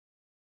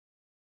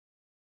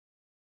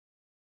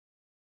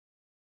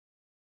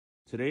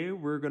Today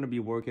we're going to be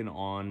working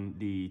on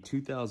the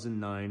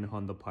 2009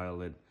 Honda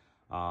Pilot.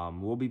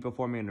 We'll be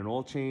performing an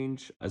oil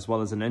change as well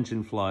as an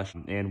engine flush,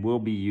 and we'll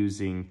be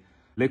using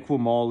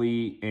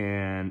Liqui-Moly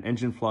and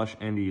engine flush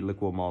and the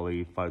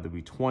Liqui-Moly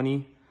 5W20,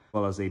 as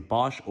well as a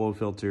Bosch oil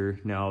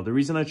filter. Now, the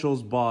reason I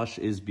chose Bosch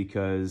is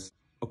because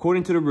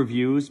according to the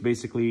reviews,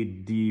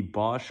 basically the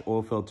Bosch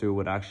oil filter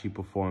would actually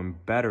perform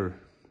better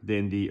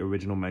than the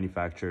original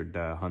manufactured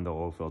Honda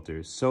oil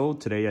filters. So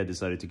today I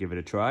decided to give it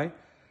a try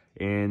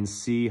and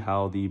see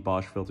how the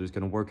Bosch filter is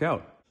going to work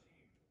out.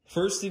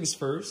 First things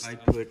first, I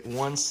put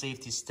one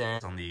safety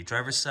stand on the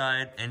driver's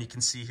side, and you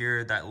can see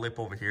here that lip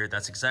over here,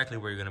 that's exactly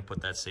where you're going to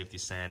put that safety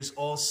stand. There's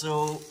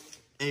also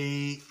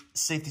a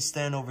safety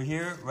stand over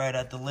here, right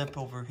at the lip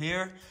over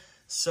here.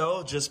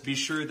 So just be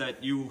sure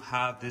that you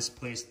have this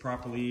placed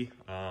properly.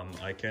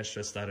 I can't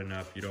stress that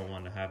enough. You don't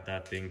want to have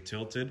that thing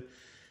tilted,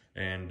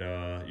 and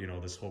you know,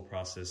 this whole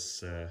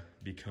process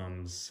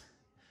becomes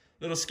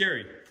a little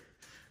scary.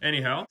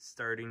 Anyhow,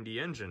 starting the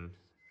engine.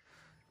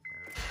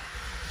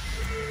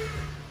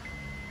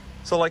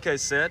 So like I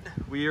said,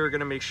 we are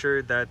going to make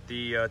sure that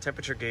the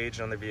temperature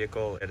gauge on the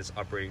vehicle is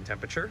operating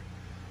temperature.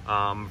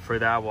 For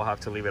that, we'll have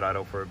to leave it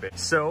idle for a bit.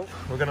 So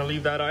we're going to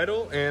leave that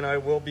idle, and I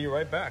will be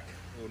right back.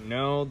 So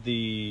now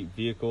the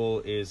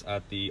vehicle is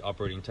at the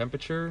operating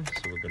temperature,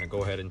 so we're going to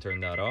go ahead and turn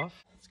that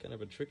off. It's kind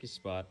of a tricky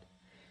spot.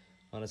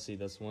 Honestly,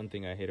 that's one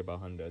thing I hate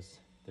about Hondas.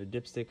 Their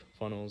dipstick,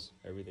 funnels,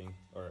 everything,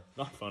 or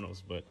not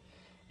funnels, but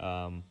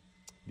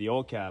the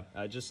oil cap.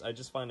 I just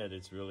find that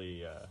it's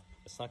really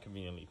it's not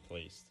conveniently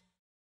placed.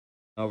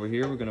 Over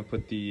here, we're going to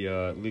put the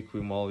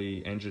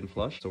Liqui-Moly engine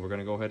flush. So we're going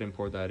to go ahead and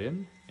pour that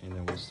in, and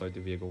then we'll start the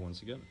vehicle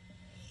once again.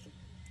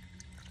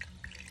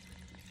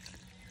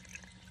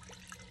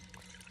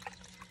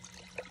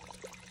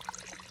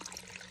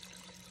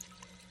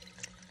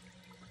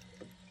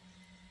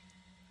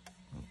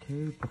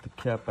 Okay, put the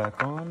cap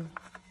back on.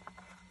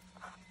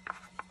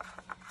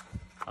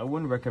 I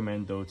wouldn't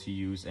recommend though to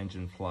use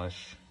engine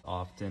flush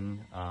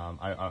often.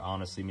 I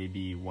honestly,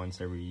 maybe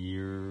once every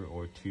year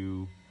or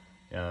two,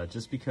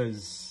 just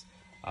because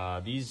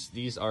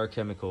these are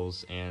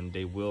chemicals and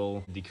they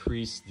will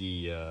decrease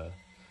the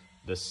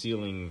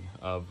sealing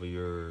of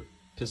your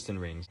piston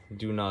rings.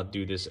 Do not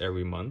do this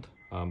every month,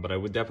 but I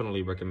would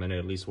definitely recommend it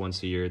at least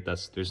once a year.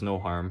 There's no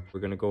harm. We're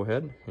gonna go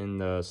ahead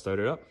and start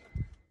it up.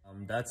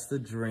 That's the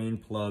drain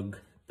plug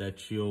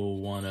that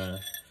you'll wanna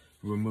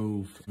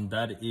remove.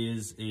 That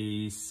is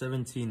a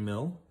 17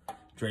 mil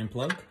drain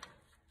plug,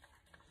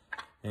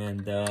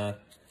 and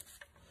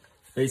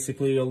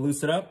basically you'll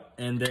loose it up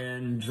and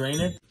then drain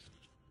it.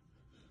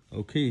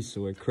 Okay,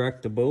 so I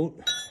cracked the bolt.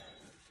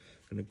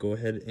 I'm gonna go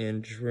ahead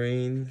and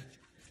drain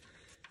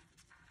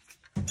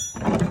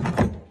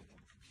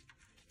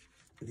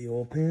the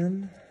oil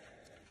pan.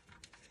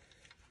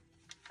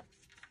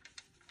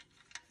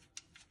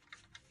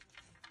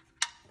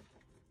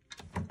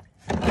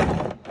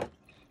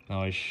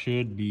 Now I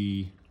should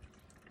be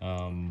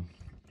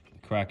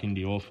cracking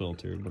the oil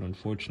filter, but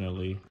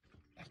unfortunately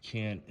I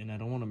can't, and I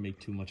don't want to make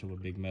too much of a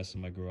big mess in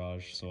my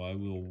garage, so I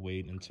will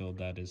wait until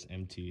that is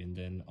empty, and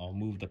then I'll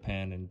move the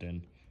pan and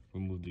then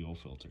remove the oil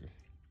filter.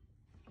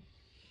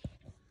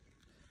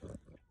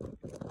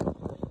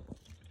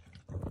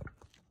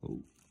 Oh,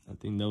 I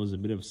think that was a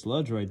bit of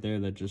sludge right there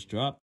that just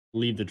dropped.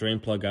 Leave the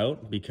drain plug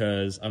out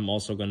because I'm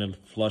also going to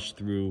flush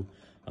through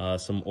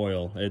some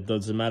oil. It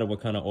doesn't matter what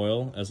kind of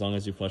oil, as long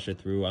as you flush it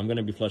through. I'm going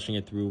to be flushing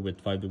it through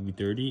with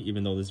 5W30,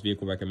 even though this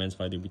vehicle recommends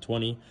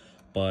 5W20,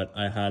 but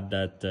I had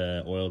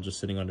that oil just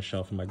sitting on the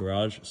shelf in my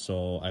garage,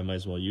 so I might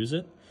as well use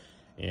it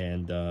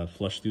and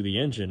flush through the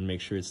engine,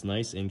 make sure it's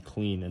nice and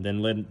clean, and then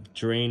let it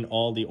drain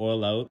all the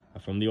oil out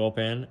from the oil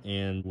pan,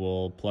 and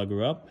we'll plug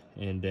her up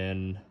and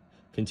then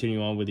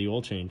continue on with the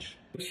oil change.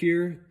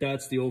 Here,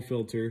 that's the oil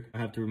filter. I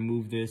have to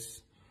remove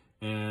this,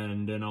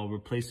 and then I'll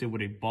replace it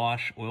with a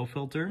Bosch oil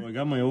filter. So I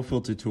got my oil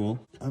filter tool.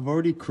 I've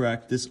already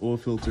cracked this oil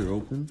filter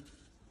open,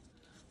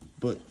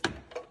 but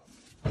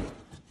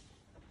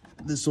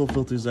this oil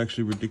filter is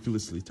actually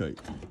ridiculously tight.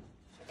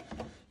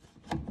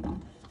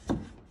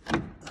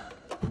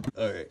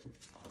 All right,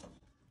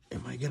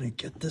 am I gonna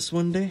get this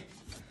one day?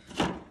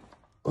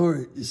 All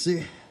right, you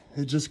see,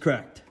 it just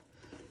cracked.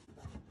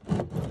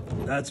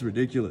 That's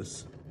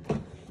ridiculous.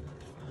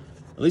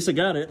 At least I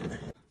got it.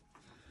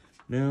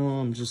 Now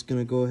I'm just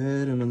gonna go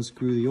ahead and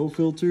unscrew the oil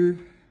filter.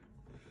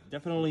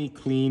 Definitely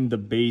clean the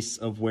base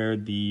of where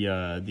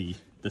the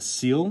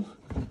seal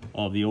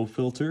of the oil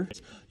filter.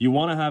 You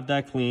want to have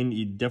that clean.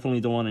 You definitely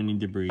don't want any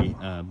debris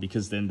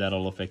because then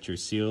that'll affect your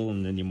seal,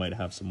 and then you might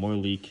have some oil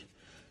leak.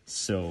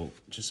 So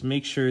just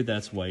make sure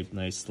that's wiped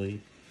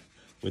nicely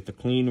with a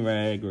clean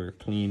rag or a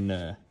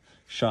clean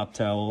shop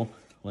towel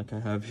like I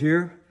have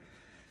here.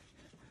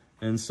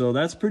 And so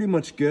that's pretty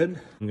much good.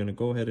 I'm gonna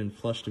go ahead and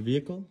flush the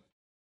vehicle.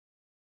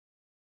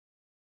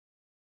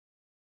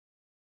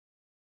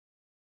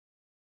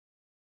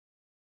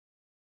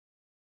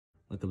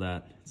 Look at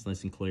that, it's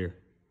nice and clear.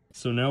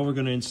 So now we're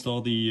gonna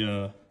install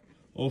the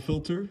oil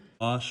filter,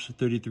 Bosch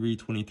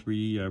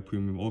 3323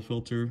 premium oil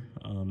filter.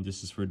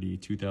 This is for the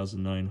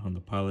 2009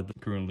 Honda Pilot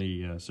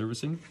currently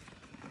servicing,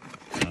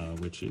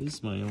 which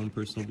is my own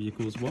personal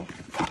vehicle as well.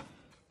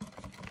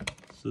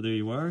 So there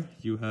you are,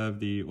 you have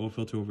the oil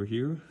filter over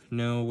here.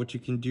 Now what you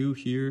can do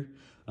here,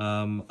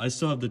 I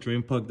still have the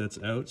drain plug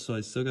that's out, so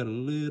I still got a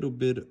little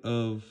bit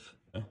of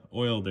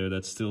oil there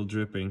that's still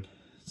dripping.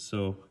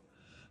 So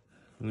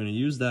I'm gonna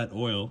use that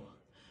oil,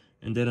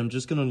 and then I'm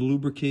just gonna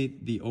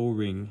lubricate the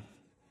O-ring,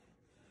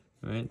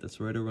 right? That's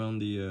right around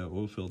the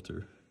oil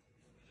filter.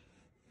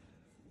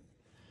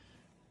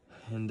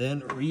 And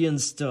then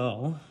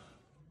reinstall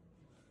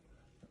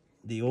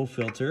the oil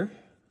filter.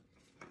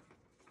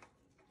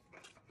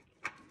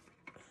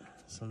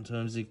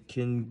 Sometimes it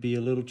can be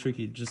a little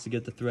tricky just to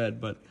get the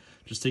thread, but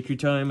just take your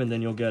time and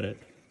then you'll get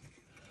it.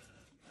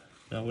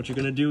 Now what you're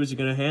gonna do is you're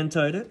gonna hand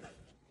tight it.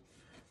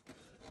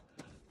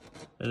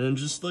 And then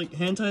just like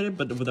hand tight it,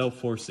 but without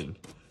forcing,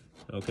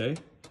 okay?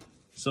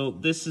 So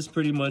this is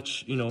pretty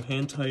much, you know,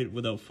 hand tight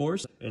without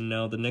force. And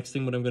now the next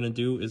thing what I'm gonna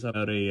do is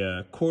about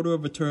a quarter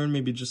of a turn,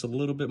 maybe just a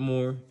little bit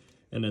more,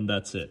 and then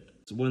that's it.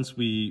 So once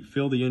we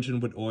fill the engine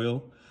with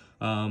oil,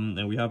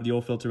 and we have the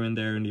oil filter in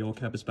there and the oil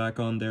cap is back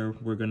on there,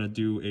 we're gonna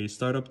do a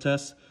startup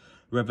test,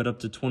 rev it up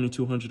to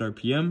 2200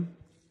 RPM.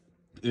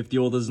 If the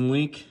oil doesn't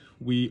leak,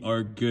 we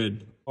are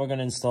good. We're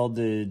gonna install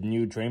the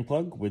new drain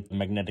plug with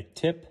magnetic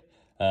tip.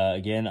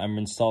 Again, I'm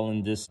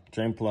installing this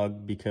drain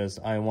plug because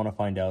I wanna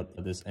find out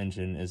if this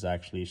engine is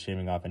actually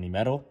shaving off any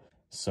metal.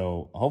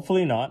 So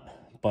hopefully not,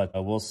 but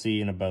we'll see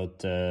in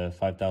about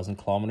 5,000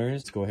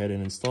 kilometers. Let's go ahead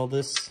and install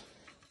this.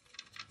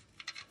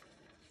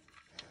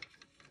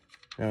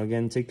 Now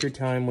again, take your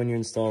time when you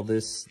install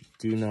this,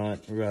 do not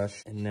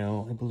rush. And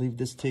now I believe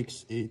this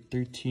takes a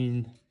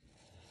 13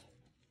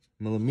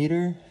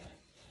 millimeter.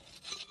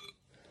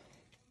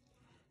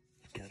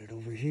 Got it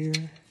over here.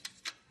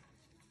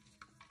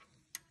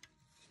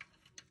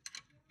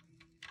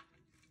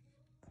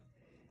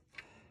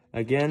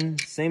 Again,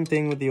 same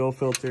thing with the oil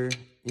filter,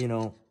 you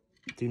know,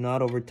 do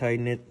not over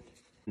tighten it.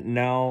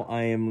 Now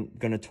I am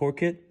gonna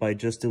torque it by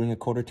just doing a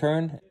quarter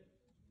turn.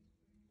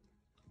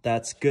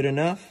 That's good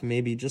enough,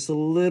 maybe just a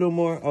little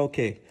more.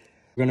 Okay,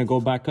 we're gonna go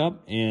back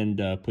up and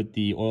put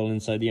the oil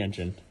inside the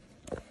engine.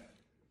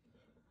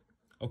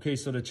 Okay,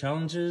 so the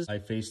challenges I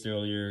faced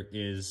earlier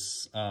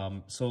is,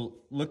 so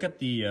look at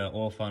the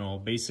oil funnel.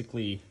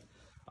 Basically,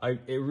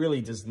 it really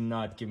does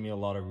not give me a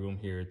lot of room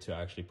here to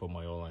actually put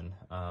my oil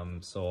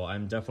in. So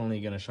I'm definitely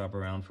gonna shop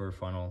around for a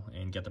funnel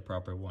and get the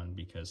proper one,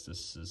 because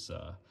this is,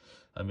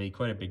 I made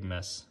quite a big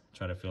mess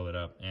trying to fill it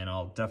up. And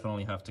I'll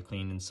definitely have to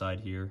clean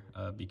inside here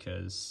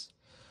because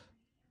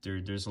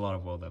there's a lot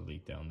of oil that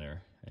leaked down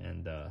there,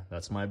 and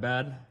that's my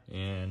bad,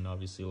 and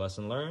obviously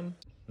lesson learned.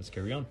 Let's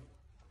carry on.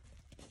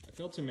 I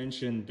failed to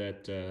mention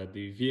that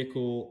the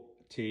vehicle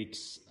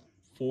takes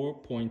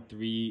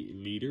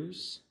 4.3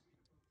 liters.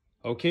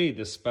 Okay,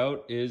 the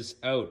spout is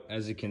out.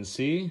 As you can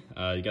see,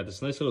 you got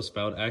this nice little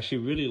spout. I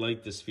actually really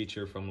like this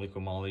feature from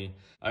Liqui-Moly.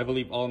 I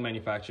believe all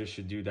manufacturers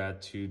should do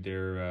that to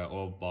their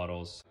oil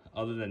bottles.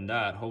 Other than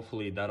that,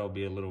 hopefully that'll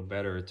be a little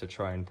better to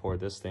try and pour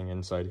this thing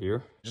inside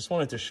here. Just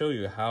wanted to show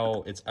you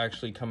how it's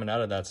actually coming out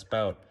of that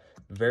spout.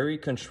 Very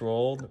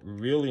controlled,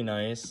 really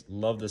nice.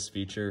 Love this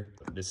feature.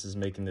 This is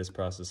making this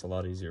process a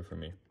lot easier for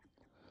me.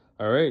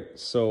 All right,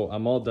 so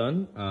I'm all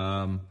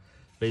done.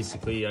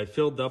 Basically, I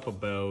filled up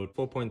about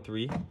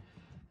 4.3,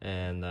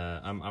 and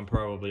I'm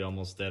probably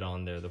almost dead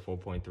on there, the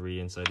 4.3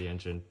 inside the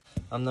engine.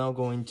 I'm now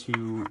going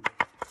to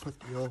put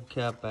the oil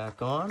cap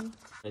back on,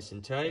 nice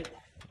and tight,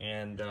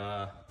 and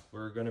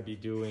we're going to be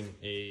doing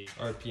a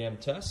RPM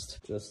test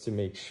just to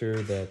make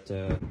sure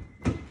that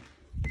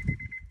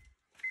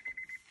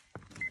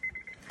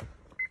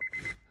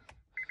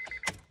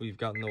we've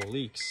got no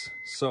leaks.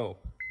 So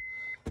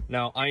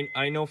now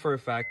I know for a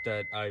fact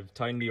that I've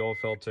tightened the oil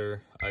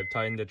filter, I've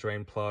tightened the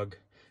drain plug,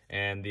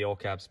 and the oil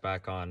cap's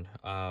back on.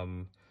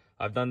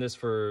 I've done this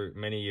for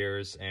many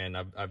years, and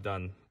I've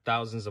done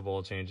thousands of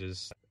oil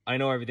changes. I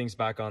know everything's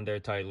back on there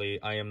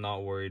tightly. I am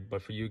not worried,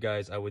 but for you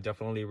guys, I would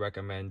definitely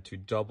recommend to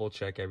double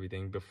check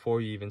everything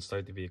before you even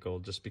start the vehicle,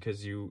 just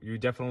because you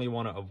definitely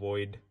want to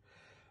avoid,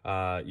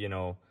 you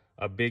know,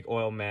 a big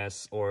oil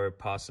mess or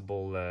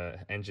possible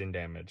engine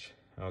damage.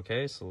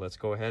 Okay, so let's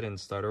go ahead and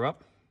start her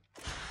up.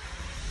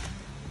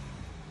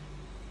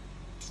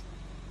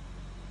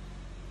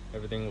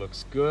 Everything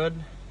looks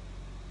good.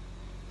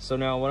 So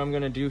now what I'm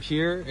gonna do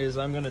here is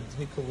I'm gonna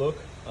take a look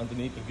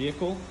underneath the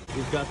vehicle.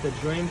 We've got the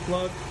drain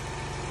plug.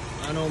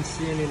 I don't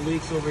see any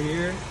leaks over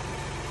here.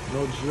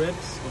 No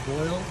drips of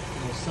oil,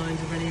 no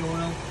signs of any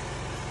oil.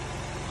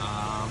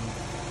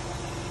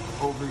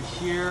 Over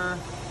here,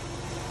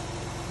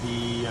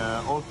 the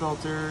oil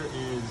filter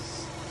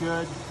is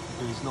good.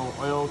 There's no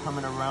oil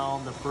coming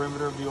around the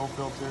perimeter of the oil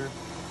filter.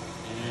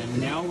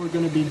 And now we're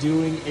going to be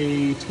doing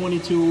a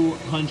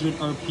 2200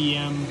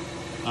 RPM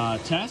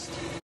test.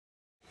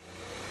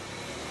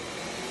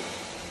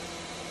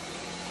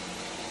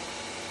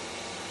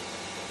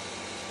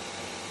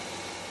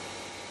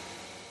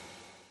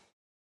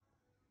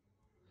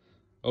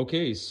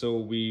 Okay, so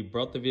we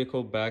brought the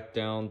vehicle back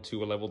down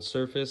to a leveled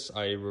surface.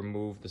 I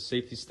removed the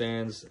safety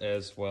stands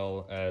as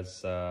well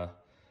as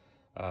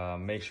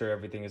make sure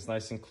everything is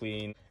nice and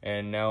clean.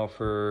 And now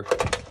for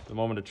the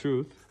moment of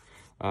truth,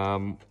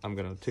 I'm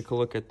gonna take a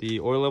look at the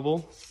oil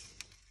level.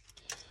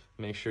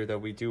 Make sure that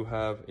we do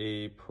have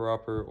a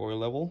proper oil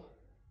level.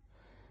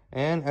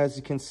 And as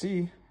you can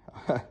see,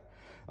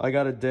 I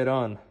got it dead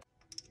on.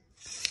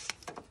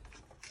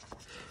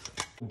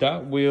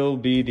 That will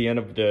be the end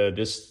of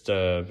this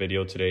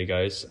video today,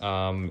 guys.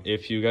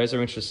 If you guys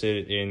are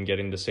interested in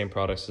getting the same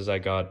products as I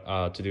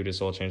got to do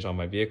this oil change on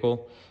my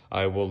vehicle,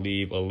 I will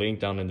leave a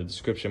link down in the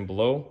description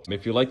below.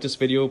 If you like this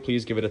video,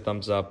 please give it a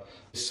thumbs up.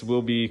 This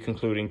will be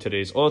concluding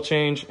today's oil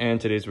change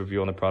and today's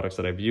review on the products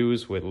that I've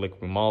used with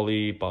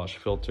Liqui-Moly, Bosch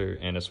Filter,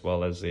 and as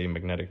well as a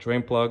magnetic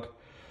drain plug.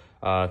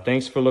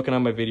 Thanks for looking at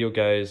my video,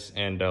 guys,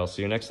 and I'll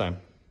see you next time.